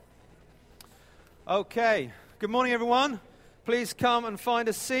Okay, good morning everyone. Please come and find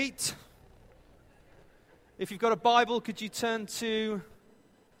a seat. If you've got a Bible, could you turn to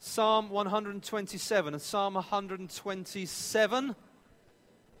Psalm 127? Psalm 127.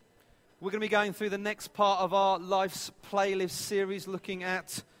 We're going to be going through the next part of our Life's Playlist series, looking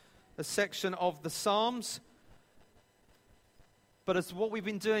at a section of the Psalms. But as what we've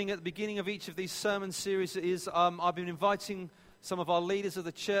been doing at the beginning of each of these sermon series is I've been inviting some of our leaders of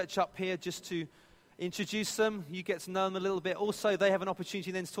the church up here just to introduce them. You get to know them a little bit. Also, they have an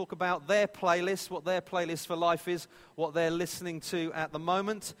opportunity then to talk about their playlist, what their playlist for life is, what they're listening to at the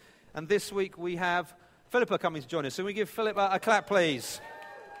moment. And this week we have Philippa coming to join us. So we give Philippa a clap, please.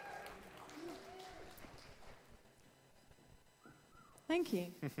 Thank you.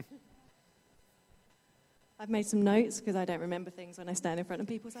 I've made some notes because I don't remember things when I stand in front of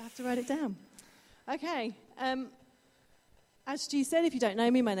people, so I have to write it down. Okay. As Stu said, if you don't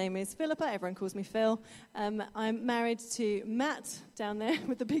know me, my name is Philippa. Everyone calls me Phil. I'm married to Matt down there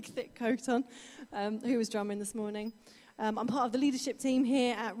with the big thick coat on, who was drumming this morning. I'm part of the leadership team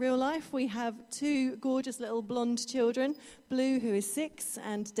here at Real Life. We have two gorgeous little blonde children, Blue, who is 6,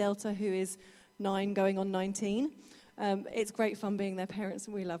 and Delta, who is 9, going on 19. It's great fun being their parents,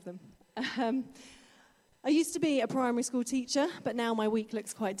 and we love them. I used to be a primary school teacher, but now my week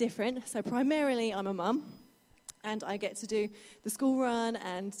looks quite different. So primarily I'm a mum, and I get to do the school run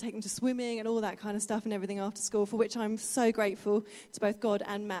and take them to swimming and all that kind of stuff and everything after school, for which I'm so grateful to both God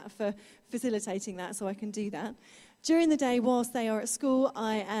and Matt for facilitating that so I can do that. During the day, whilst they are at school,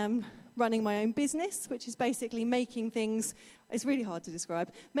 I am running my own business, which is basically making things, it's really hard to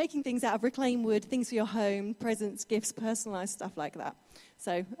describe, making things out of reclaimed wood, things for your home, presents, gifts, personalised stuff like that.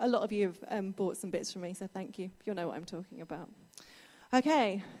 So a lot of you have bought some bits from me, so thank you. You'll know what I'm talking about.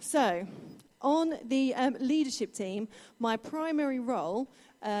 Okay, so on the leadership team, my primary role,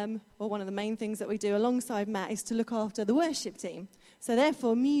 or one of the main things that we do alongside Matt, is to look after the worship team. So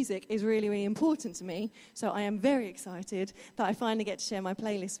therefore, music is really, really important to me. So I am very excited that I finally get to share my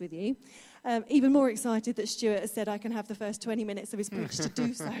playlist with you. Even more excited that Stuart has said I can have the first 20 minutes of his preach to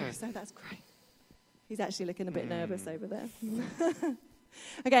do so. So that's great. He's actually looking a bit nervous over there.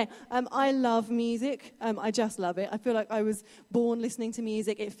 Okay, I love music. I just love it. I feel like I was born listening to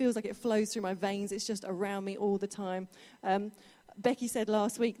music. It feels like it flows through my veins. It's just around me all the time. Becky said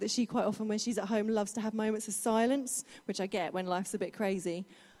last week that she quite often, when she's at home, loves to have moments of silence, which I get when life's a bit crazy.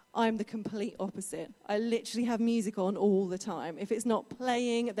 I'm the complete opposite. I literally have music on all the time. If it's not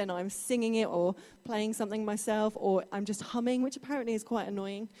playing, then I'm singing it or playing something myself, or I'm just humming, which apparently is quite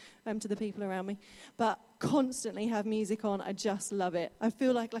annoying to the people around me. But constantly have music on. I just love it. I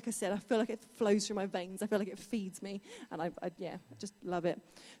feel like I said, I feel like it flows through my veins. I feel like it feeds me, and I just love it.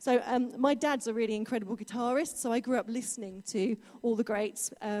 So my dad's a really incredible guitarist, so I grew up listening to all the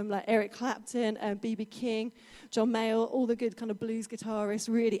greats, like Eric Clapton, B.B. King, John Mayall, all the good kind of blues guitarists,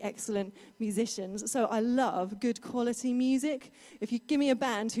 really excellent musicians. So I love good quality music. If you give me a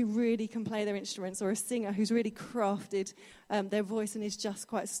band who really can play their instruments, or a singer who's really crafted their voice and is just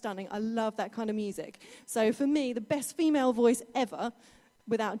quite stunning, I love that kind of music. So for me, the best female voice ever,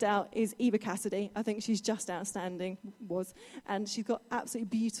 without doubt, is Eva Cassidy. I think she's just outstanding, and she's got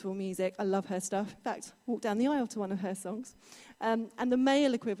absolutely beautiful music. I love her stuff. In fact, walked down the aisle to one of her songs. And the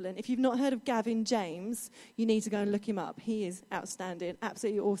male equivalent, if you've not heard of Gavin James, you need to go and look him up. He is outstanding,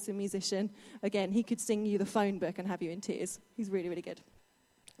 absolutely awesome musician. Again, he could sing you the phone book and have you in tears. He's really, really good.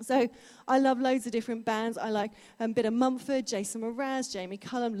 So I love loads of different bands. I like a bit of Mumford, Jason Mraz, Jamie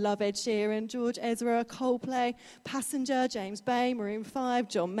Cullum, love Ed Sheeran, George Ezra, Coldplay, Passenger, James Bay, Maroon 5,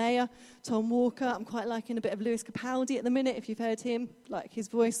 John Mayer, Tom Walker. I'm quite liking a bit of Lewis Capaldi at the minute, if you've heard him, like his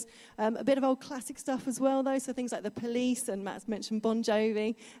voice. A bit of old classic stuff as well, though, so things like The Police, and Matt's mentioned Bon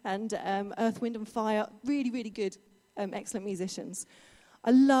Jovi, and Earth, Wind and Fire. Really, really good, excellent musicians. I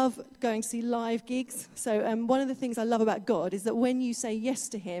love going to see live gigs. So one of the things I love about God is that when you say yes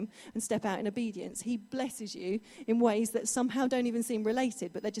to him and step out in obedience, he blesses you in ways that somehow don't even seem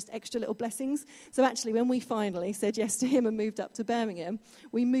related, but they're just extra little blessings. So actually, when we finally said yes to him and moved up to Birmingham,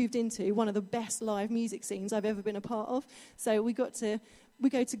 we moved into one of the best live music scenes I've ever been a part of. So we go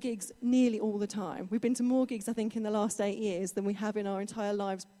to gigs nearly all the time. We've been to more gigs, I think, in the last 8 years than we have in our entire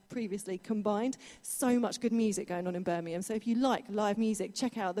lives previously combined. So much good music going on in Birmingham. So if you like live music,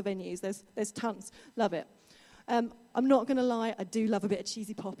 check out the venues. There's tons. Love it. I'm not going to lie, I do love a bit of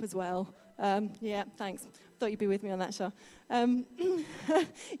cheesy pop as well. Yeah, thanks. Thought you'd be with me on that, Shah.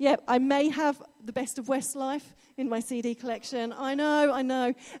 Yeah, I may have the Best of Westlife in my CD collection. I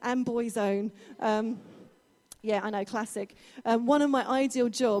know. And Boyzone. Yeah, I know, classic. One of my ideal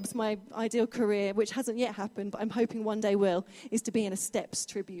jobs, my ideal career, which hasn't yet happened, but I'm hoping one day will, is to be in a Steps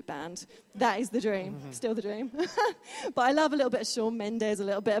tribute band. That is the dream, still the dream. But I love a little bit of Shawn Mendes, a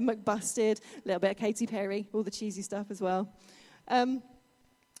little bit of McBusted, a little bit of Katy Perry, all the cheesy stuff as well.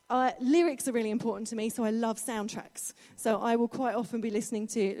 Lyrics are really important to me, so I love soundtracks. So I will quite often be listening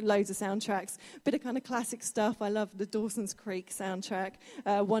to loads of soundtracks. Bit of kind of classic stuff. I love the Dawson's Creek soundtrack,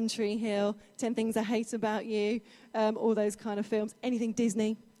 One Tree Hill, 10 Things I Hate About You, all those kind of films. Anything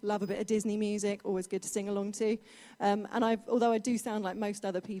Disney. Love a bit of Disney music, always good to sing along to. And although I do sound like most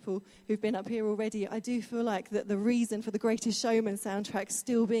other people who've been up here already, I do feel like that the reason for the Greatest Showman soundtrack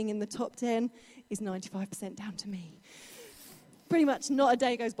still being in the top 10 is 95% down to me. Pretty much not a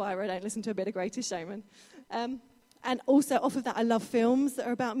day goes by where I don't listen to a bit of Greatest Showman. And also, off of that, I love films that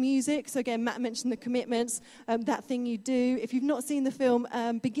are about music. So again, Matt mentioned The Commitments, That Thing You Do. If you've not seen the film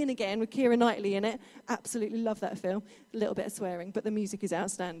Begin Again with Keira Knightley in it, absolutely love that film. A little bit of swearing, but the music is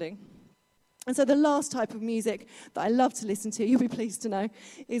outstanding. And so the last type of music that I love to listen to, you'll be pleased to know,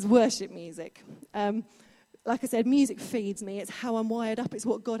 is worship music. Like I said, music feeds me. It's how I'm wired up. It's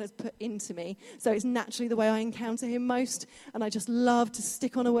what God has put into me. So it's naturally the way I encounter him most. And I just love to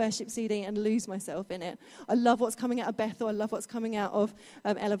stick on a worship CD and lose myself in it. I love what's coming out of Bethel. I love what's coming out of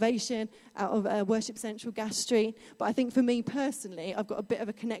Elevation, out of Worship Central, Gas Street. But I think for me personally, I've got a bit of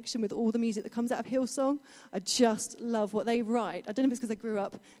a connection with all the music that comes out of Hillsong. I just love what they write. I don't know if it's because I grew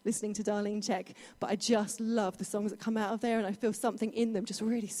up listening to Darlene Zschech, but I just love the songs that come out of there. And I feel something in them just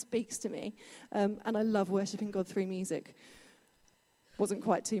really speaks to me. And I love worshiping God through music. Wasn't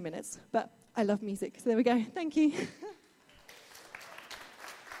quite 2 minutes, but I love music. So there we go. Thank you.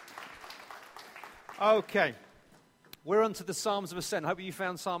 Okay. We're on to the Psalms of Ascent. I hope you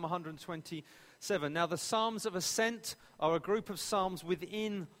found Psalm 127. Now, the Psalms of Ascent are a group of psalms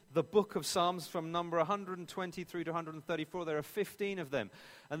within the book of Psalms from number 120 through to 134. There are 15 of them.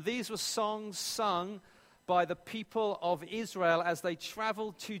 And these were songs sung by the people of Israel as they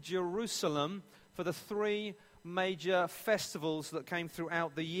traveled to Jerusalem for the 3 major festivals that came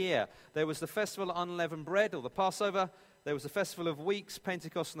throughout the year. There was the Festival of Unleavened Bread, or the Passover. There was the Festival of Weeks,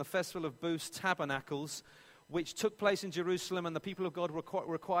 Pentecost, and the Festival of Booths, Tabernacles, which took place in Jerusalem, and the people of God were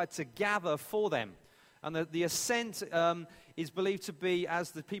required to gather for them. And the ascent is believed to be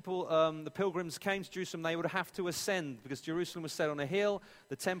as the people, the pilgrims came to Jerusalem, they would have to ascend because Jerusalem was set on a hill.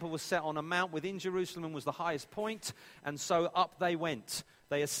 The temple was set on a mount within Jerusalem and was the highest point. And so up they went.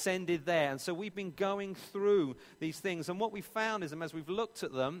 They ascended there. And so we've been going through these things. And what we found is, as we've looked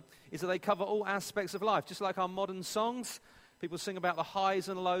at them, is that they cover all aspects of life. Just like our modern songs, people sing about the highs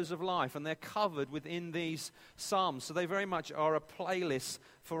and lows of life. And they're covered within these psalms. So they very much are a playlist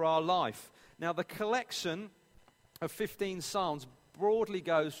for our life. Now, the collection of 15 psalms broadly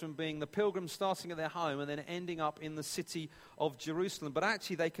goes from being the pilgrims starting at their home and then ending up in the city of Jerusalem. But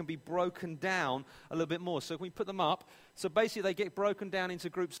actually, they can be broken down a little bit more. So can we put them up? So basically, they get broken down into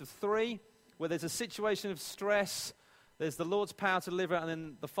groups of 3, where there's a situation of stress, there's the Lord's power to deliver, and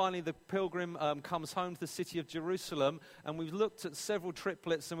then finally the pilgrim comes home to the city of Jerusalem. And we've looked at several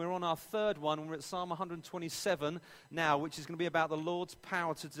triplets, and we're on our 3rd one, and we're at Psalm 127 now, which is going to be about the Lord's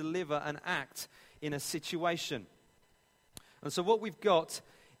power to deliver and act in a situation. And so what we've got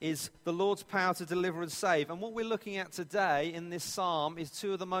is the Lord's power to deliver and save. And what we're looking at today in this psalm is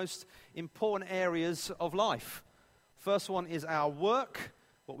 2 of the most important areas of life. First one is our work,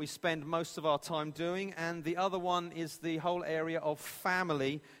 what we spend most of our time doing, and the other one is the whole area of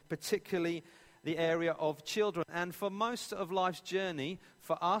family, particularly the area of children. And for most of life's journey,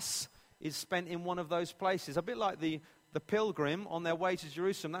 for us, is spent in one of those places. A bit like the pilgrim on their way to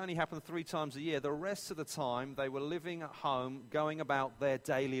Jerusalem. That only happened 3 times a year. The rest of the time, they were living at home, going about their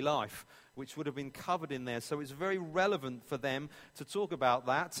daily life, which would have been covered in there. So it's very relevant for them to talk about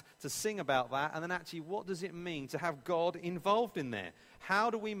that, to sing about that, and then actually, what does it mean to have God involved in there?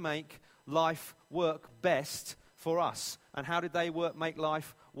 How do we make life work best for us? And how did they make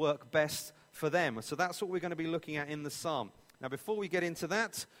life work best for them? So that's what we're going to be looking at in the psalm. Now, before we get into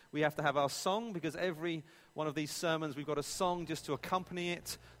that, we have to have our song, because every one of these sermons, we've got a song just to accompany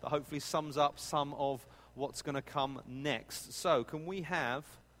it that hopefully sums up some of what's going to come next. So, can we have...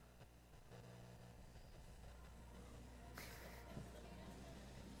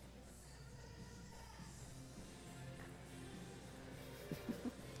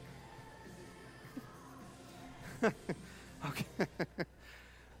 Okay.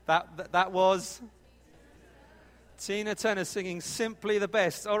 That was Tina Turner singing Simply the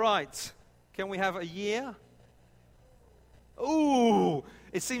Best. All right. Can we have a year? Ooh,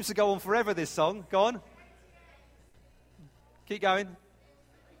 it seems to go on forever, this song. Go on. Keep going.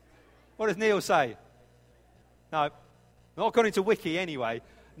 What does Neil say? No, not according to Wiki anyway.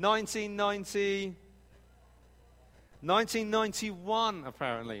 1991,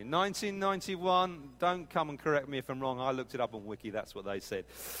 apparently. 1991. Don't come and correct me if I'm wrong. I looked it up on Wiki. That's what they said.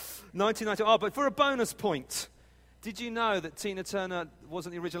 1990. Oh, but for a bonus point, did you know that Tina Turner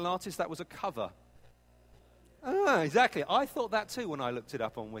wasn't the original artist? That was a cover. Oh, exactly. I thought that too when I looked it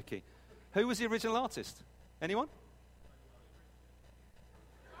up on Wiki. Who was the original artist? Anyone?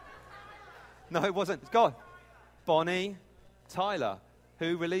 No, it wasn't. Go on. Bonnie Tyler,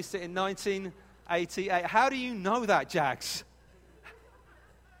 who released it in 1988. How do you know that, Jax?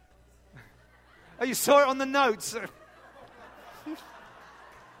 Oh, you saw it on the notes.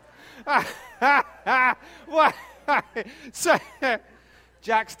 What? So,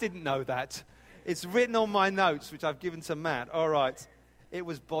 Jax didn't know that. It's written on my notes, which I've given to Matt. All right. It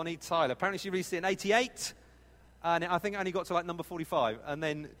was Bonnie Tyler. Apparently she released it in 88, and I think it only got to like number 45. And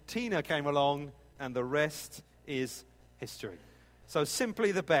then Tina came along, and the rest is history. So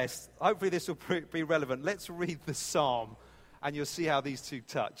simply the best. Hopefully this will be relevant. Let's read the psalm, and you'll see how these two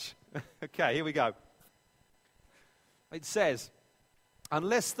touch. Okay, here we go. It says,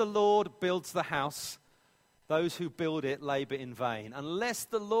 unless the Lord builds the house, those who build it labor in vain. Unless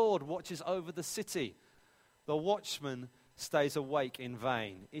the Lord watches over the city, the watchman stays awake in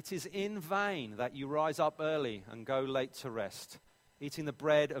vain. It is in vain that you rise up early and go late to rest, eating the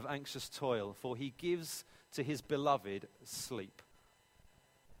bread of anxious toil, for he gives to his beloved sleep.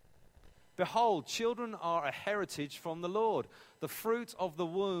 Behold, children are a heritage from the Lord, the fruit of the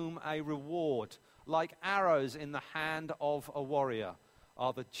womb a reward. Like arrows in the hand of a warrior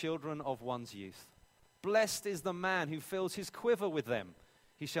are the children of one's youth. Blessed is the man who fills his quiver with them.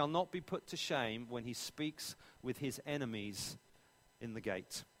 He shall not be put to shame when he speaks with his enemies in the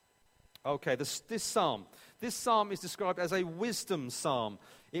gate. Okay, this psalm is described as a wisdom psalm.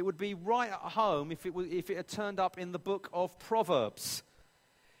 It would be right at home if it had turned up in the book of Proverbs.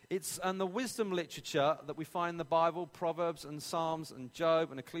 And the wisdom literature that we find in the Bible, Proverbs and Psalms and Job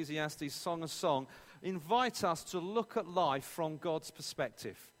and Ecclesiastes, Song of Song, invite us to look at life from God's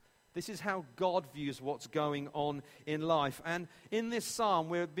perspective. This is how God views what's going on in life. And in this psalm,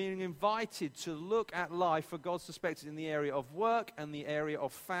 we're being invited to look at life from God's perspective in the area of work and the area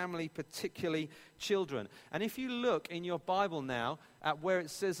of family, particularly children. And if you look in your Bible now at where it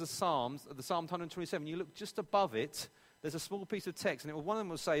says the Psalm 127, you look just above it, there's a small piece of text. And one of them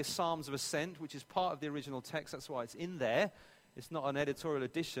will say Psalms of Ascent, which is part of the original text. That's why it's in there. It's not an editorial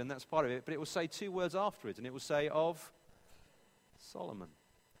addition. That's part of it. But it will say two words after it. And it will say of Solomon.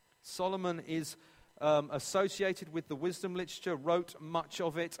 Solomon is associated with the wisdom literature, wrote much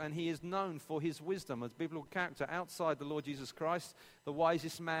of it, and he is known for his wisdom as biblical character outside the Lord Jesus Christ, the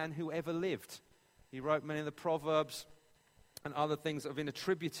wisest man who ever lived. He wrote many of the Proverbs and other things that have been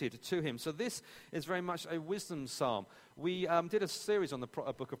attributed to him. So this is very much a wisdom psalm. We did a series on the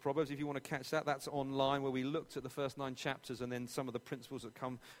book of Proverbs. If you want to catch that, that's online, where we looked at the first 9 chapters and then some of the principles that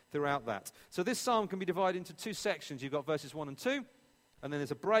come throughout that. So this psalm can be divided into 2 sections. You've got verses 1 and 2. And then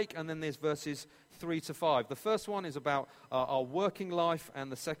there's a break, and then there's verses 3 to 5. The first one is about our working life,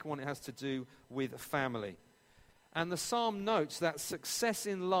 and the second one, it has to do with family. And the psalm notes that success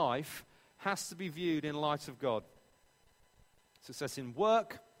in life has to be viewed in light of God. Success in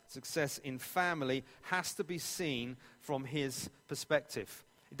work, success in family has to be seen from his perspective.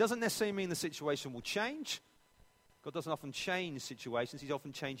 It doesn't necessarily mean the situation will change. God doesn't often change situations. He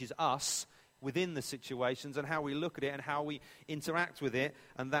often changes us within the situations and how we look at it and how we interact with it,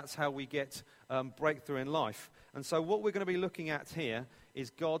 and that's how we get breakthrough in life. And so what we're going to be looking at here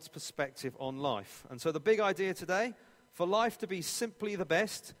is God's perspective on life. And so the big idea today, for life to be simply the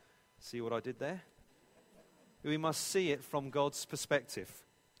best, see what I did there? We must see it from God's perspective.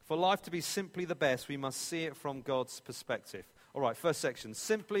 For life to be simply the best, we must see it from God's perspective. All right, first section,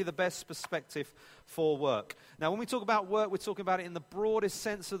 simply the best perspective for work. Now, when we talk about work, we're talking about it in the broadest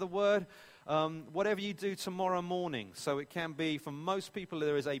sense of the word. Whatever you do tomorrow morning. So it can be, for most people,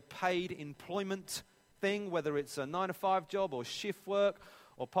 there is a paid employment thing, whether it's a 9-to-5 job or shift work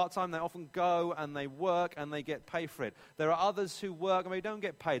or part-time. They often go and they work and they get paid for it. There are others who work and they don't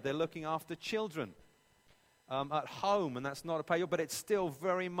get paid. They're looking after children at home, and that's not a paid job, but it's still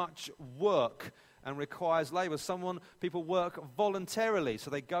very much work and requires labor. People work voluntarily, so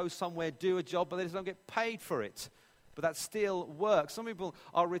they go somewhere, do a job, but they just don't get paid for it. But that still works. Some people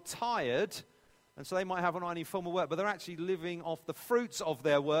are retired, and so they might have any form of work, but they're actually living off the fruits of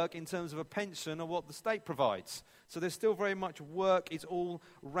their work in terms of a pension or what the state provides. So there's still very much work. It's all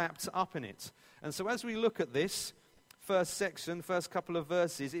wrapped up in it. And so as we look at this first section, first couple of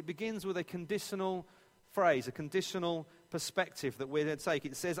verses, it begins with a conditional phrase, a conditional perspective that we're going to take.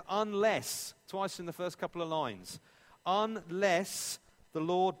 It says, unless, twice in the first couple of lines, unless the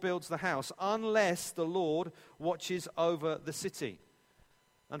Lord builds the house, unless the Lord watches over the city.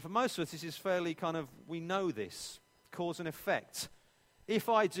 And for most of us, this is fairly we know this, cause and effect. If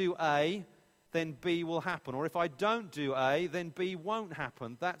I do A, then B will happen. Or if I don't do A, then B won't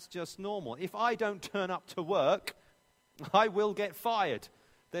happen. That's just normal. If I don't turn up to work, I will get fired.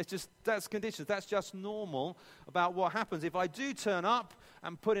 That's conditions. That's just normal about what happens. If I do turn up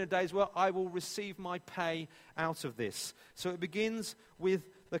and put in a day's work, I will receive my pay out of this. So it begins with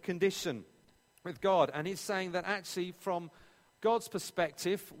the condition with God. And he's saying that actually from God's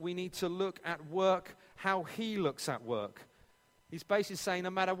perspective, we need to look at work how he looks at work. He's basically saying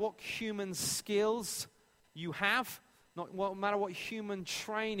no matter what human skills you have, no matter what human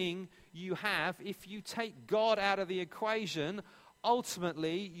training you have, if you take God out of the equation,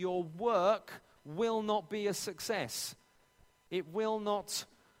 ultimately your work will not be a success. It will not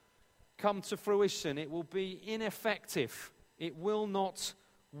come to fruition. It will be ineffective. It will not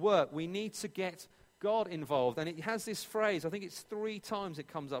work. We need to get God involved. And it has this phrase, I think it's 3 times it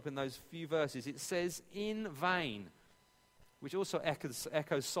comes up in those few verses. It says, in vain, which also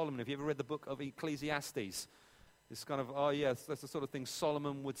echoes Solomon. Have you ever read the book of Ecclesiastes? It's that's the sort of thing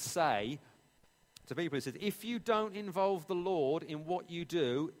Solomon would say to people. He says, if you don't involve the Lord in what you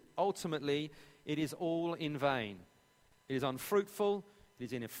do, ultimately it is all in vain. It is unfruitful, it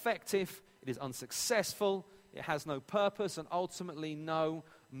is ineffective, it is unsuccessful, it has no purpose and ultimately no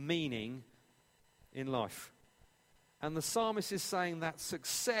meaning in life. And the psalmist is saying that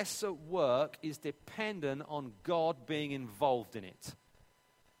success at work is dependent on God being involved in it.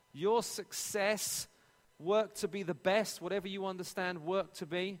 Your success, work to be the best, whatever you understand work to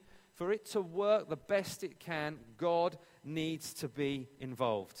be, for it to work the best it can, God needs to be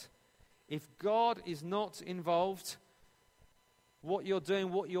involved. If God is not involved, what you're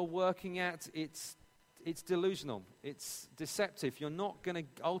doing, what you're working at, it's delusional. It's deceptive. You're not going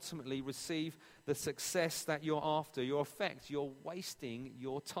to ultimately receive the success that you're after. You're wasting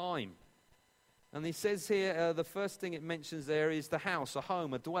your time. And he says here, the first thing it mentions there is the house, a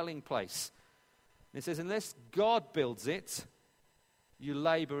home, a dwelling place. And it says, unless God builds it, you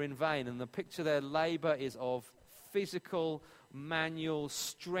labor in vain. And the picture there, labor, is of physical, manual,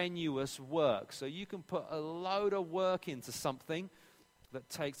 strenuous work. So you can put a load of work into something that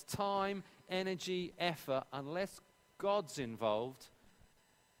takes time, energy, effort. Unless God's involved,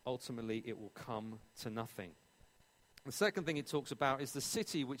 ultimately it will come to nothing. The second thing it talks about is the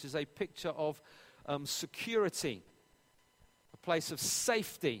city, which is a picture of security, a place of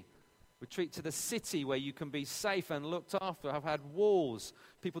safety. Retreat to the city where you can be safe and looked after. Have had walls,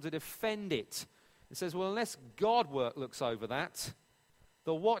 people to defend it. It says, well, unless God looks over that,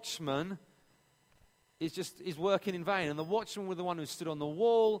 the watchman is working in vain. And the watchman was the one who stood on the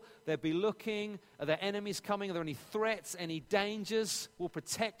wall. They'd be looking. Are there enemies coming? Are there any threats, any dangers? We'll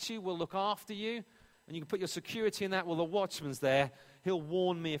protect you. We'll look after you. And you can put your security in that. Well, the watchman's there. He'll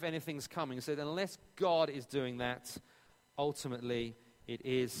warn me if anything's coming. He said, unless God is doing that, ultimately it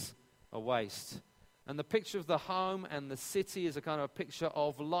is a waste. And the picture of the home and the city is a kind of a picture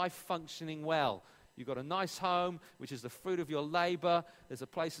of life functioning well. You've got a nice home, which is the fruit of your labor. There's a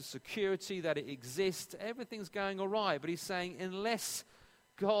place of security that it exists. Everything's going all right. But he's saying unless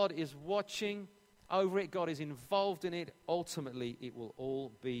God is watching over it, God is involved in it, ultimately it will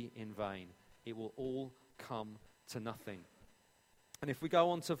all be in vain. It will all come to nothing. And if we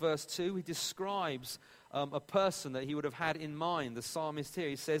go on to verse 2, he describes a person that he would have had in mind. The psalmist here,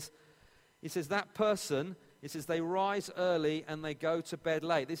 he says that person, it says they rise early and they go to bed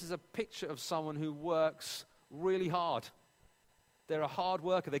late. This is a picture of someone who works really hard. They're a hard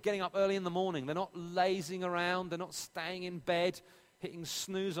worker. They're getting up early in the morning. They're not lazing around. They're not staying in bed, hitting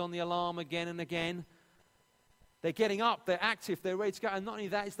snooze on the alarm again and again. They're getting up. They're active. They're ready to go. And not only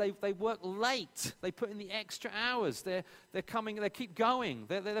that, is they work late. They put in the extra hours. They're coming. They keep going.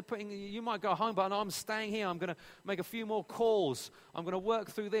 They're putting. You might go home, but no, I'm staying here. I'm going to make a few more calls. I'm going to work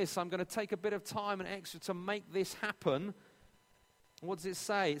through this. I'm going to take a bit of time and extra to make this happen. What does it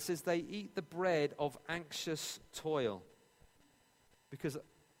say? It says they eat the bread of anxious toil, because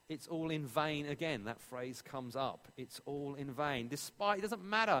it's all in vain again. That phrase comes up. It's all in vain. Despite, it doesn't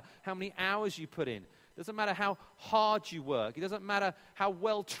matter how many hours you put in. It doesn't matter how hard you work. It doesn't matter how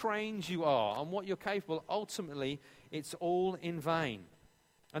well trained you are and what you're capable. Ultimately, it's all in vain.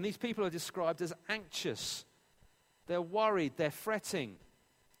 And these people are described as anxious. They're worried. They're fretting.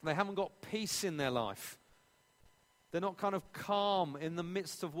 They haven't got peace in their life. They're not kind of calm in the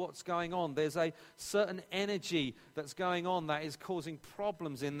midst of what's going on. There's a certain energy that's going on that is causing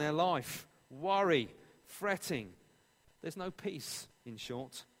problems in their life. Worry, fretting. There's no peace, in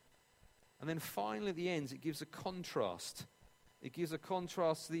short. And then finally at the end, it gives a contrast. It gives a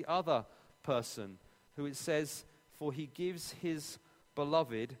contrast to the other person who it says, for he gives his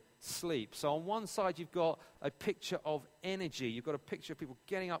beloved sleep. So on one side you've got a picture of energy. You've got a picture of people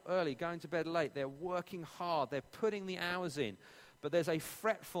getting up early, going to bed late. They're working hard. They're putting the hours in. But there's a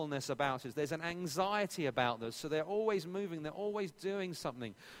fretfulness about us. There's an anxiety about us. So they're always moving. They're always doing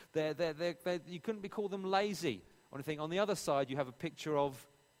something. You couldn't be called them lazy or anything. On the other side, you have a picture of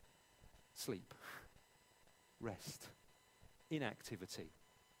sleep, rest, inactivity,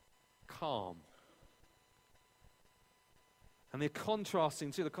 calm. And they're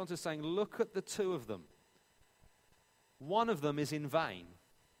contrasting too. The contrast is saying, look at the two of them. One of them is in vain,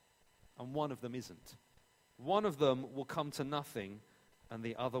 and one of them isn't. One of them will come to nothing, and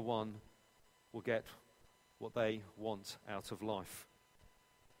the other one will get what they want out of life.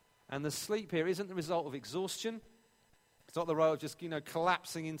 And the sleep here isn't the result of exhaustion. It's not the result of just,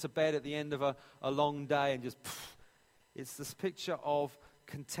 collapsing into bed at the end of a long day and just, pff. It's this picture of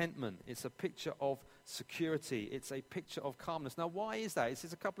contentment. It's a picture of security. It's a picture of calmness. Now, why is that? It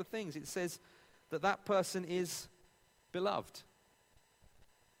says a couple of things. It says that person is beloved.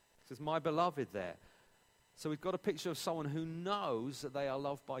 It says, my beloved there. So we've got a picture of someone who knows that they are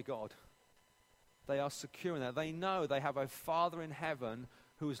loved by God. They are secure in that. They know they have a Father in heaven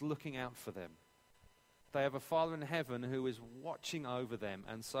who is looking out for them. They have a Father in heaven who is watching over them.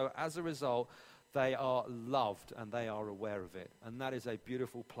 And so as a result, they are loved and they are aware of it. And that is a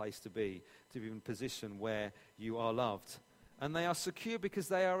beautiful place to be in a position where you are loved. And they are secure because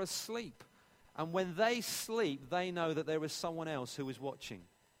they are asleep. And when they sleep, they know that there is someone else who is watching.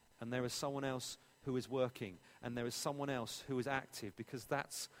 And there is someone else who is working. And there is someone else who is active, because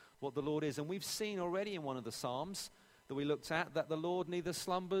that's what the Lord is. And we've seen already in one of the Psalms that we looked at that the Lord neither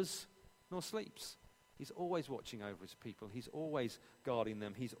slumbers nor sleeps. He's always watching over his people. He's always guarding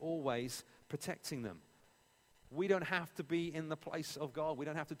them. He's always protecting them. We don't have to be in the place of God. We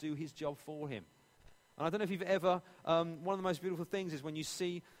don't have to do his job for him. And I don't know if you've ever, one of the most beautiful things is when you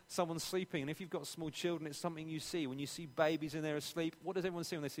see someone sleeping, and if you've got small children, it's something you see. When you see babies and they're asleep, what does everyone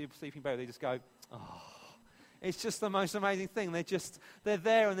see when they see a sleeping baby? They just go, oh. It's just the most amazing thing. They're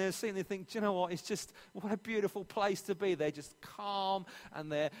there and they're asleep and they think, do you know what? It's just, what a beautiful place to be. They're just calm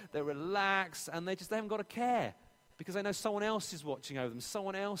and they're relaxed and they haven't got to care because they know someone else is watching over them.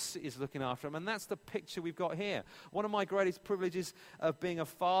 Someone else is looking after them. And that's the picture we've got here. One of my greatest privileges of being a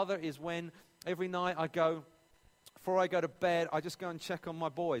father is when every night before I go to bed, I just go and check on my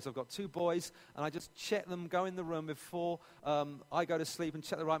boys. I've got 2 boys, and I just check them, go in the room before I go to sleep and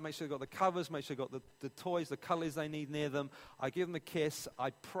check them right, make sure they've got the covers, make sure they've got the toys, the colors they need near them. I give them a kiss.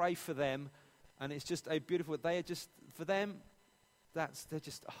 I pray for them, and it's just a beautiful, for them, it's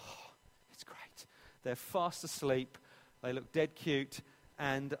great. They're fast asleep. They look dead cute,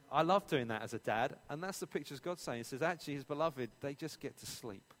 and I love doing that as a dad, and that's the pictures God's saying. He says, actually, his beloved, they just get to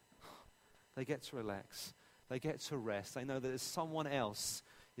sleep. They get to relax. They get to rest. They know that there's someone else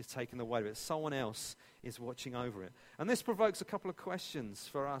is taking the weight of it. Someone else is watching over it. And this provokes a couple of questions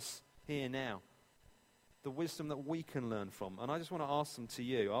for us here now. The wisdom that we can learn from. And I just want to ask them to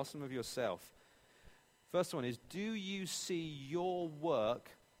you. Ask them of yourself. First one is, do you see your work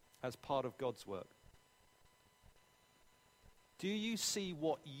as part of God's work? Do you see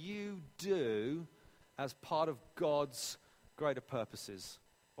what you do as part of God's greater purposes?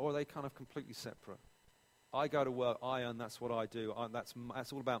 Or are they kind of completely separate? I go to work, I earn, that's what I do.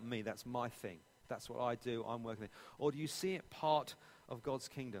 That's all about me. That's my thing. That's what I do. I'm working. Or do you see it part of God's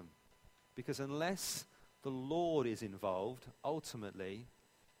kingdom? Because unless the Lord is involved, ultimately,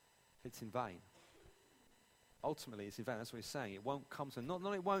 it's in vain. Ultimately, it's in vain. That's what he's saying. It won't come to, not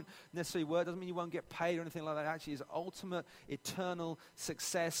it won't necessarily work. Doesn't mean you won't get paid or anything like that. Actually, it's ultimate, eternal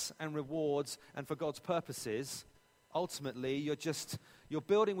success and rewards. And for God's purposes, ultimately, you're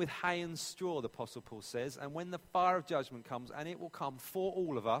building with hay and straw, the Apostle Paul says, and when the fire of judgment comes, and it will come for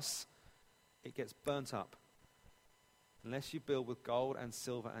all of us, it gets burnt up. Unless you build with gold and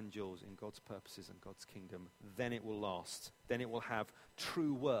silver and jewels in God's purposes and God's kingdom, then it will last. Then it will have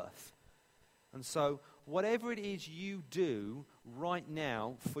true worth. And so, whatever it is you do right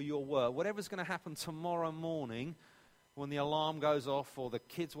now for your work, whatever's going to happen tomorrow morning, when the alarm goes off or the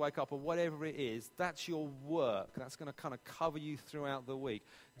kids wake up or whatever it is, that's your work. That's going to kind of cover you throughout the week.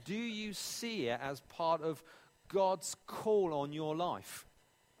 Do you see it as part of God's call on your life?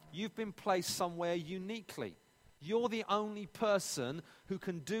 You've been placed somewhere uniquely. You're the only person who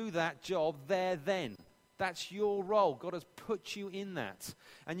can do that job there then. That's your role. God has put you in that.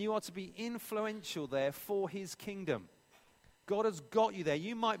 And you are to be influential there for his kingdom. God has got you there.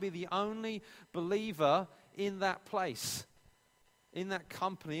 You might be the only believer in that place, in that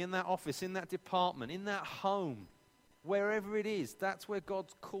company, in that office, in that department, in that home. Wherever it is, that's where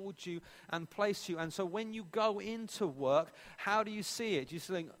God's called you and placed you. And so when you go into work, how do you see it? Do you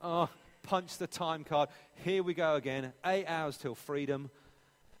think, oh, punch the time card, here we go again, 8 hours till freedom,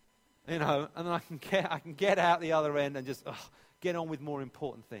 and then I can get out the other end and just get on with more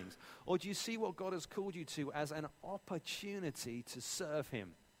important things? Or do you see what God has called you to as an opportunity to serve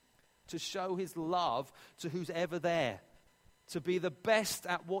him, to show his love to who's ever there, to be the best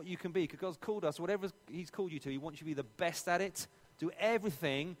at what you can be? Because God's called us, whatever he's called you to, he wants you to be the best at it. Do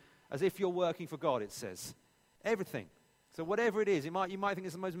everything as if you're working for God, it says. Everything. So whatever it is, you might think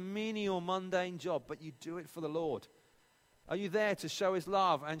it's the most menial, mundane job, but you do it for the Lord. Are you there to show his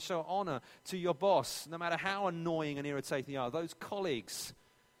love and show honor to your boss, no matter how annoying and irritating you are, those colleagues,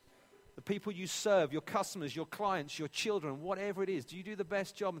 the people you serve, your customers, your clients, your children, whatever it is? Do you do the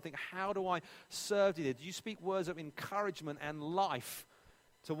best job and think, how do I serve you? Do you speak words of encouragement and life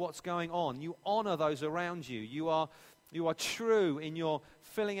to what's going on? You honor those around you. You are true in your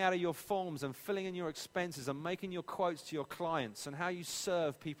filling out of your forms and filling in your expenses and making your quotes to your clients and how you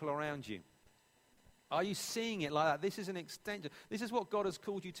serve people around you. Are you seeing it like that? This is an extension. This is what God has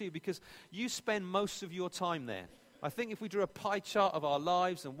called you to, because you spend most of your time there. I think if we drew a pie chart of our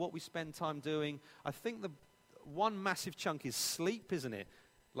lives and what we spend time doing, I think the one massive chunk is sleep, isn't it?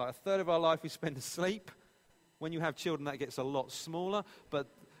 Like a third of our life we spend asleep. When you have children, that gets a lot smaller.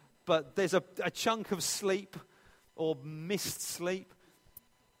 But there's a chunk of sleep or missed sleep.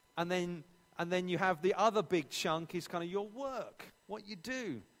 And then you have the other big chunk is kind of your work, what you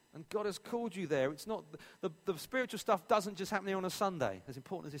do. And God has called you there. It's not the spiritual stuff doesn't just happen here on a Sunday, as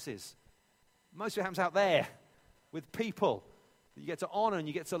important as this is. Most of it happens out there with people that you get to honor and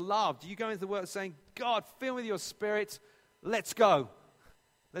you get to love. Do you go into the work saying, God, fill me with your spirit, let's go.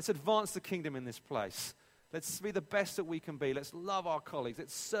 Let's advance the kingdom in this place. Let's be the best that we can be. Let's love our colleagues.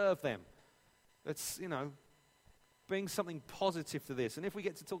 Let's serve them. Let's, bring something positive to this. And if we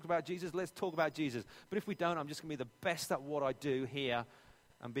get to talk about Jesus, let's talk about Jesus. But if we don't, I'm just going to be the best at what I do here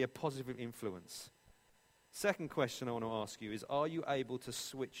and be a positive influence. Second question I want to ask you is, are you able to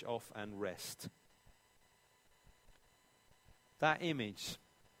switch off and rest? That image,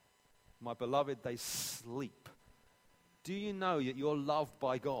 my beloved, they sleep. Do you know that you're loved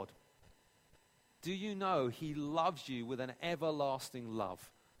by God? Do you know he loves you with an everlasting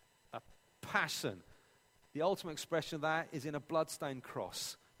love, a passion? The ultimate expression of that is in a bloodstained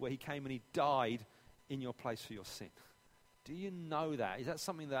cross where he came and he died in your place for your sin. Do you know that? Is that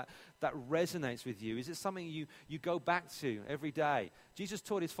something that resonates with you? Is it something you go back to every day? Jesus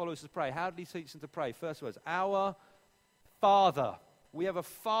taught his followers to pray. How did he teach them to pray? First words, our Father. We have a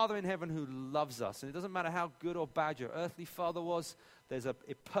Father in heaven who loves us. And it doesn't matter how good or bad your earthly father was, there's a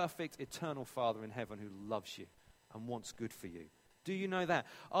perfect, eternal Father in heaven who loves you and wants good for you. Do you know that?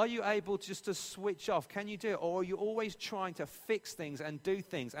 Are you able just to switch off? Can you do it? Or are you always trying to fix things and do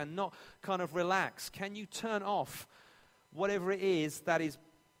things and not kind of relax? Can you turn off whatever it is that is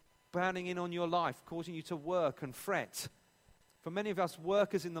burning in on your life, causing you to work and fret? For many of us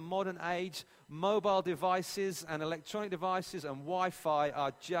workers in the modern age, mobile devices and electronic devices and Wi-Fi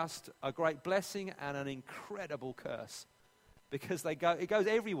are just a great blessing and an incredible curse. Because it goes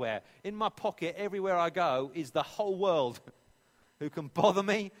everywhere. In my pocket, everywhere I go, is the whole world who can bother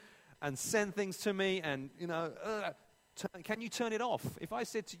me and send things to me and, can you turn it off? If I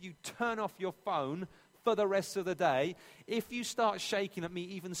said to you, turn off your phone for the rest of the day, if you start shaking at me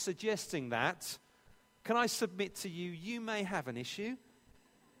even suggesting that, can I submit to you, you may have an issue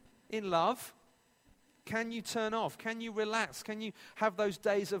in love. Can you turn off? Can you relax? Can you have those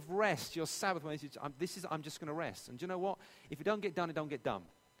days of rest, your Sabbath, when you say, I'm just going to rest. And do you know what? If it don't get done, it don't get done.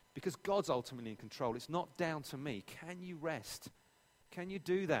 Because God's ultimately in control. It's not down to me. Can you rest? Can you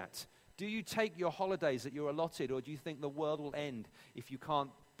do that? Do you take your holidays that you're allotted, or do you think the world will end if you can't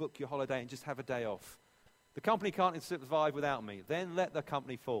book your holiday and just have a day off? The company can't survive without me. Then let the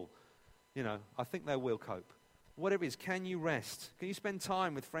company fall. I think they will cope. Whatever it is, can you rest? Can you spend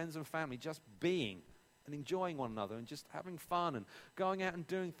time with friends and family just being and enjoying one another and just having fun and going out and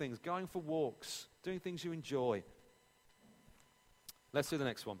doing things, going for walks, doing things you enjoy? Let's do the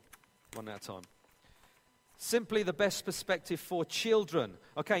next one. One at a time. Simply the best perspective for children.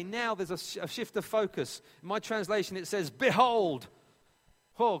 Okay, now there's a shift of focus. In my translation, it says, behold.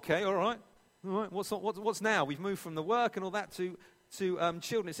 Oh, okay, all right. All right. What's now? We've moved from the work and all that to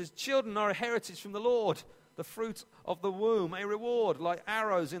children. It says, children are a heritage from the Lord, the fruit of the womb, a reward like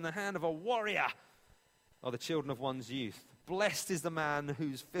arrows in the hand of a warrior are the children of one's youth. Blessed is the man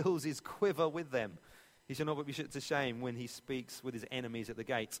who fills his quiver with them. He shall not be put to shame when he speaks with his enemies at the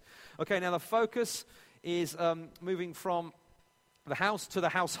gate. Okay, now the focus is moving from the house to the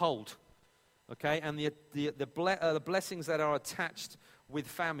household, okay, and the blessings that are attached with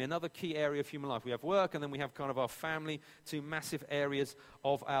family. Another key area of human life. We have work, and then we have kind of our family, two massive areas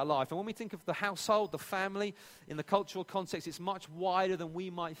of our life. And when we think of the household, the family, in the cultural context, it's much wider than we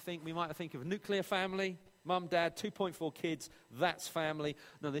might think. We might think of a nuclear family, mum, dad, 2.4 kids, that's family.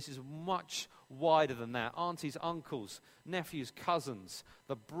 No, this is much wider than that. Aunties, uncles, nephews, cousins,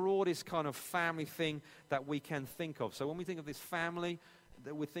 the broadest kind of family thing that we can think of. So when we think of this family,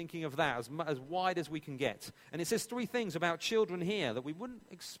 that we're thinking of that as wide as we can get. And it says three things about children here that we wouldn't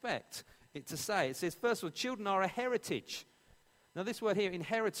expect it to say. It says, first of all, children are a heritage. Now this word here,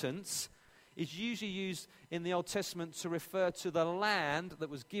 inheritance, is usually used in the Old Testament to refer to the land that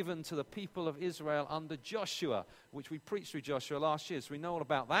was given to the people of Israel under Joshua, which we preached through Joshua last year. So we know all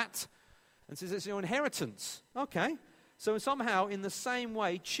about that. And it says it's your inheritance. Okay. So somehow, in the same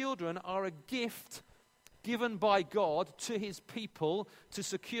way, children are a gift given by God to his people to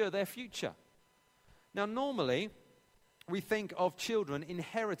secure their future. Now, normally, we think of children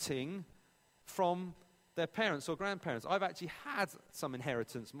inheriting from their parents or grandparents. I've actually had some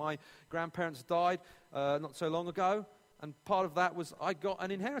inheritance. My grandparents died not so long ago, and part of that was I got an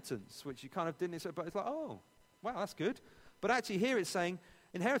inheritance, which you kind of didn't expect, but it's like, oh, wow, that's good. But actually here it's saying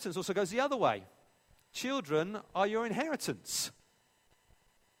inheritance also goes the other way. Children are your inheritance.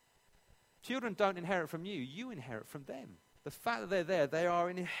 Children don't inherit from you, you inherit from them. The fact that they're there, they are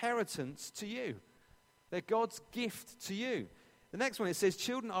an inheritance to you. They're God's gift to you. The next one, it says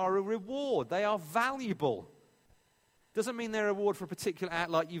children are a reward. They are valuable. Doesn't mean they're a reward for a particular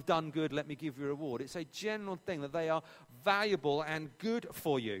act, like you've done good, let me give you a reward. It's a general thing that they are valuable and good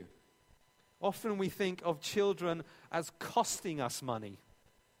for you. Often we think of children as costing us money.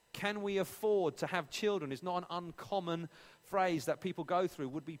 Can we afford to have children? It's not an uncommon phrase that people go through,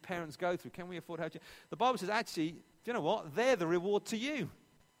 would-be parents go through. Can we afford to have children? The Bible says, actually, you know what? They're the reward to you.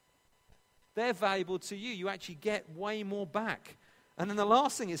 They're valuable to you. You actually get way more back. And then the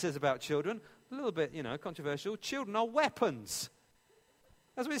last thing it says about children, a little bit, controversial, children are weapons.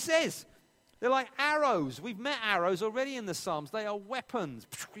 That's what it says. They're like arrows. We've met arrows already in the Psalms. They are weapons.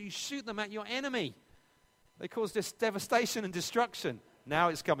 You shoot them at your enemy. They cause this devastation and destruction. Now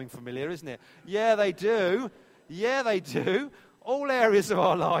it's coming familiar, isn't it? Yeah, they do. Yeah, they do. All areas of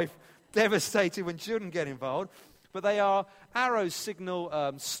our life devastated when children get involved. But they are arrows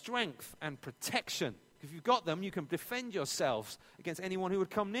signal strength and protection. If you've got them, you can defend yourselves against anyone who would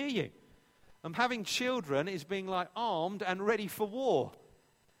come near you. Having children is being like armed and ready for war.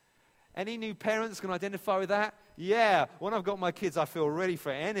 Any new parents can identify with that? Yeah, when I've got my kids, I feel ready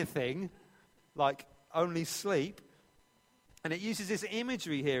for anything, like only sleep. And it uses this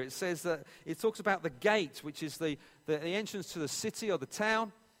imagery here. It says that it talks about the gate, which is the entrance to the city or the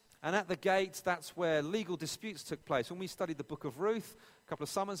town. And at the gate, that's where legal disputes took place. When we studied the book of Ruth a couple of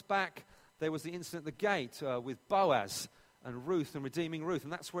summers back, there was the incident at the gate with Boaz and Ruth and redeeming Ruth.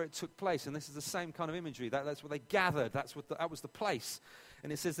 And that's where it took place. And this is the same kind of imagery. That's where they gathered. That was the place.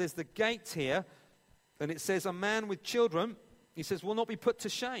 And it says there's the gate here. And it says a man with children, he says, will not be put to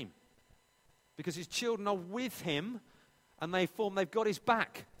shame. Because his children are with him. And they've got his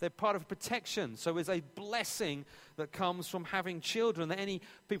back. They're part of protection. So there's a blessing that comes from having children. That any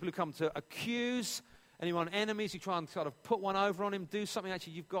people who come to accuse, anyone enemies who try and sort of put one over on him, do something,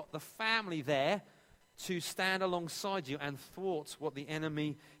 actually you've got the family there to stand alongside you and thwart what the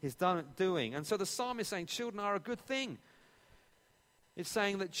enemy is doing. And so the psalmist is saying children are a good thing. It's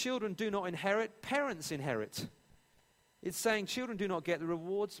saying that children do not inherit, parents inherit. It's saying children do not get the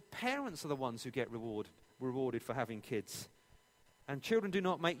rewards, parents are the ones who get rewarded for having kids. And children do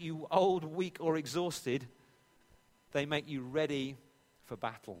not make you old, weak, or exhausted. They make you ready for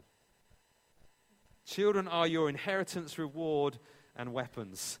battle. Children are your inheritance, reward, and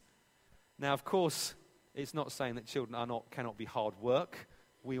weapons. Now, of course, it's not saying that children cannot be hard work.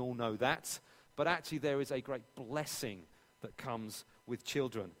 We all know that. But actually, there is a great blessing that comes with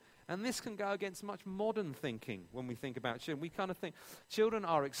children. And this can go against much modern thinking when we think about children. We kind of think children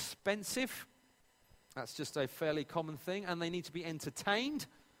are expensive. That's just a fairly common thing. And they need to be entertained.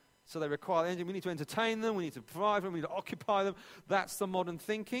 So they require energy. We need to entertain them. We need to provide them. We need to occupy them. That's the modern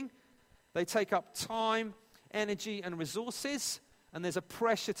thinking. They take up time, energy, and resources. And there's a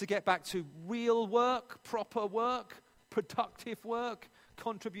pressure to get back to real work, proper work, productive work,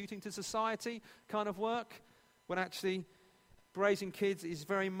 contributing to society kind of work. When actually raising kids is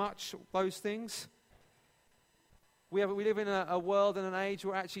very much those things. We live in a world and an age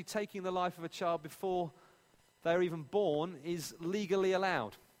where actually taking the life of a child before they're even born is legally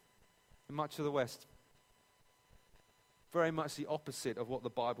allowed in much of the West. very much the opposite of what the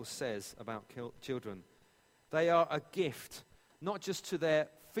Bible says about children. They are a gift, not just to their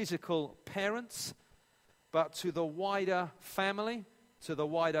physical parents, but to the wider family, to the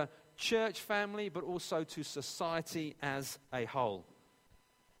wider church family, but also to society as a whole.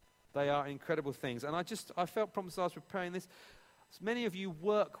 They are incredible things. And I felt promised as I was preparing this, many of you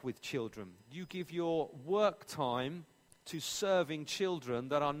work with children. You give your work time to serving children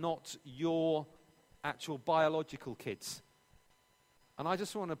that are not your actual biological kids. And I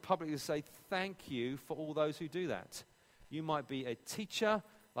just want to publicly say thank you for all those who do that. You might be a teacher,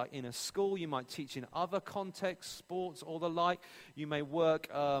 like in a school. You might teach in other contexts, sports or the like. You may work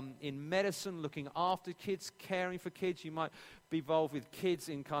in medicine, looking after kids, caring for kids. You might be involved with kids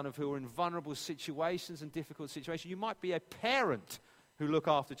in kind of who are in vulnerable situations and difficult situations. You might be a parent who look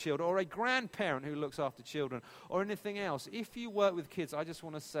after children, or a grandparent who looks after children, or anything else. If you work with kids, I just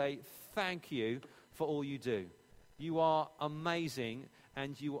want to say thank you for all you do. You are amazing,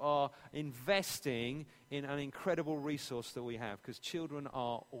 and you are investing in an incredible resource that we have, because children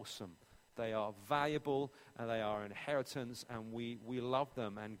are awesome. They are valuable, and they are an inheritance, and we love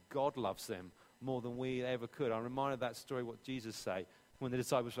them, and God loves them more than we ever could. I'm reminded of that story, what Jesus said, when the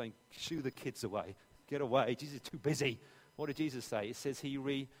disciples were saying, shoo the kids away, get away, Jesus is too busy. What did Jesus say? It says he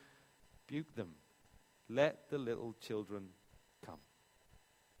rebuked them. Let the little children come.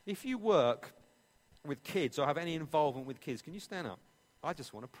 If you work with kids or have any involvement with kids, can you stand up? I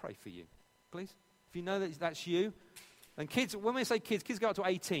just want to pray for you, please. If you know that that's you. And kids, when we say kids go up to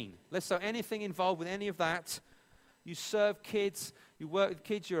 18. So anything involved with any of that, you serve kids, you work with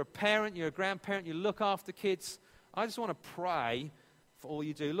kids, you're a parent, you're a grandparent, you look after kids. I just want to pray for all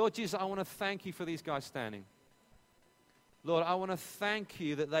you do. Lord Jesus, I want to thank you for these guys standing. Lord, I want to thank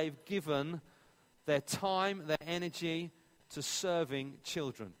you that they've given their time, their energy to serving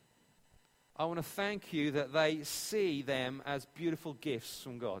children. I want to thank you that they see them as beautiful gifts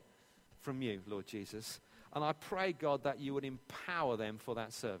from God, from you, Lord Jesus. And I pray, God, that you would empower them for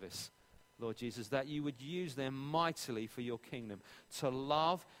that service, Lord Jesus, that you would use them mightily for your kingdom, to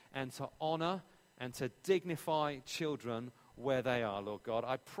love and to honor and to dignify children where they are, Lord God.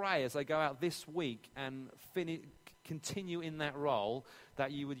 I pray as they go out this week and continue in that role,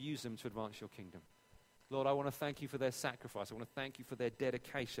 that you would use them to advance your kingdom. Lord, I want to thank you for their sacrifice. I want to thank you for their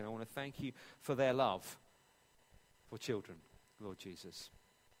dedication. I want to thank you for their love for children, Lord Jesus.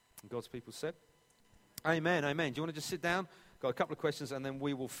 And God's people said, amen, amen. Do you want to just sit down? Got a couple of questions and then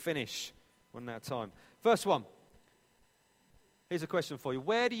we will finish one at a time. First one. Here's a question for you.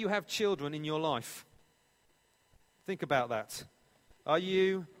 Where do you have children in your life? Think about that. Are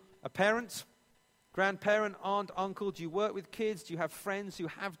you a parent, grandparent, aunt, uncle? Do you work with kids? Do you have friends who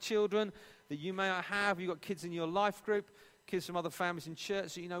have children that you may not have? You've got kids in your life group, kids from other families in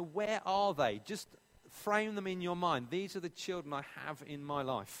church. So, where are they? Just frame them in your mind. These are the children I have in my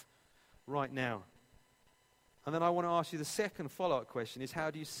life right now. And then I want to ask you the second follow-up question is, how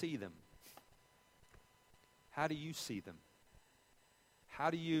do you see them? How do you see them? How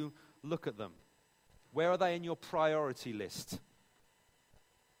do you look at them? Where are they in your priority list?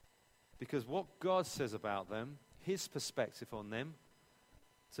 Because what God says about them, his perspective on them,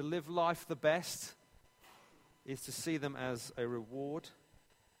 to live life the best, is to see them as a reward,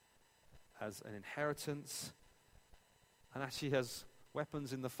 as an inheritance, and actually as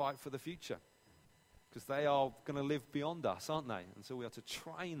weapons in the fight for the future. Because they are going to live beyond us, aren't they? And so we are to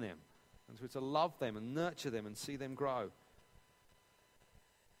train them, and so we're to love them and nurture them and see them grow.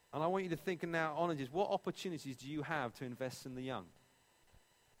 And I want you to think now, honestly, what opportunities do you have to invest in the young?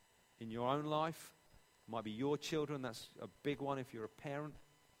 In your own life, it might be your children, that's a big one if you're a parent,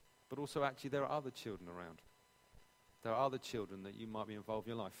 but also actually there are other children around. There are other children that you might be involved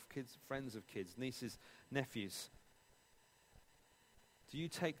in your life, kids, friends of kids, nieces, nephews. Do you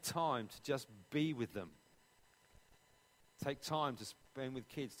take time to just be with them? Take time to spend with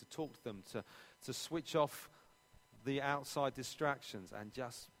kids, to talk to them, to switch off the outside distractions and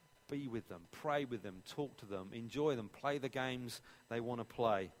just be with them, pray with them, talk to them, enjoy them, play the games they want to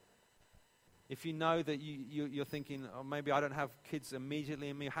play. If you know that you're thinking, oh, maybe I don't have kids immediately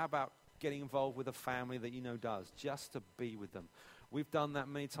in me, how about getting involved with a family that you know does, just to be with them? We've done that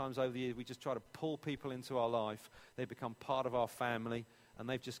many times over the years. We just try to pull people into our life. They become part of our family, and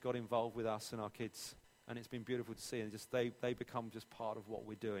they've just got involved with us and our kids. And it's been beautiful to see. And just they become just part of what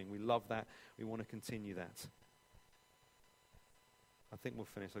we're doing. We love that. We want to continue that. I think we'll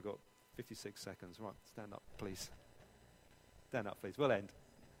finish. I've got 56 seconds. Right, stand up, please. Stand up, please. We'll end.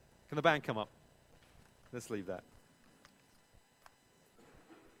 Can the band come up? Let's leave that.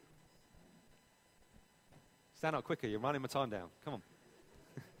 Stand up quicker. You're running my time down. Come on.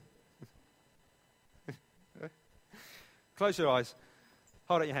 Close your eyes.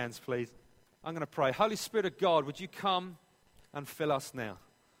 Hold out your hands, please. I'm going to pray. Holy Spirit of God, would you come and fill us now?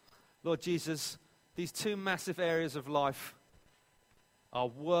 Lord Jesus, these two massive areas of life, our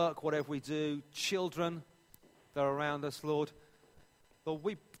work, whatever we do, children that are around us, Lord. Lord,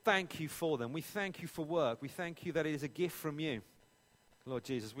 we thank you for them. We thank you for work. We thank you that it is a gift from you. Lord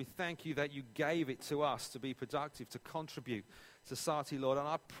Jesus, we thank you that you gave it to us to be productive, to contribute to society, Lord. And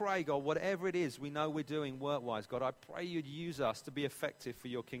I pray, God, whatever it is we know we're doing work-wise, God, I pray you'd use us to be effective for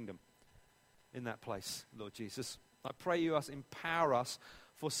your kingdom in that place, Lord Jesus. I pray you empower us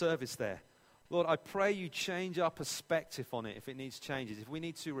for service there. Lord, I pray you change our perspective on it if it needs changes. If we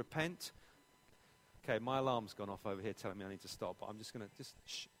need to repent. Okay, my alarm's gone off over here telling me I need to stop, but I'm just going to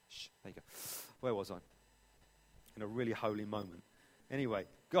shh. There you go. Where was I? In a really holy moment. Anyway,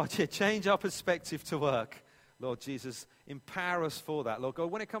 God, change our perspective to work. Lord Jesus, empower us for that. Lord God,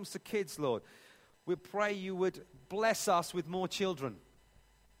 when it comes to kids, Lord, we pray you would bless us with more children.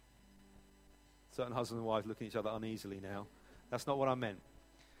 Certain husband and wife looking at each other uneasily now. That's not what I meant.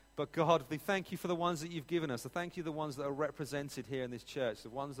 But God, we thank you for the ones that you've given us. Thank you for the ones that are represented here in this church, the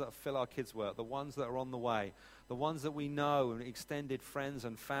ones that fill our kids' work, the ones that are on the way, the ones that we know and extended friends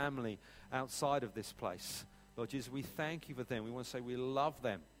and family outside of this place. Lord Jesus, we thank you for them. We want to say we love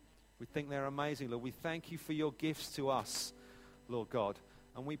them. We think they're amazing, Lord. We thank you for your gifts to us, Lord God.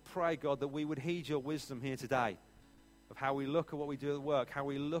 And we pray, God, that we would heed your wisdom here today of how we look at what we do at work, how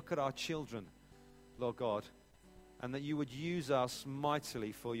we look at our children, Lord God, and that you would use us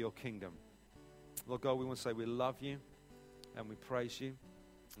mightily for your kingdom. Lord God, we want to say we love you and we praise you.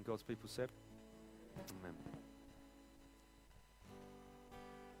 And God's people said, amen.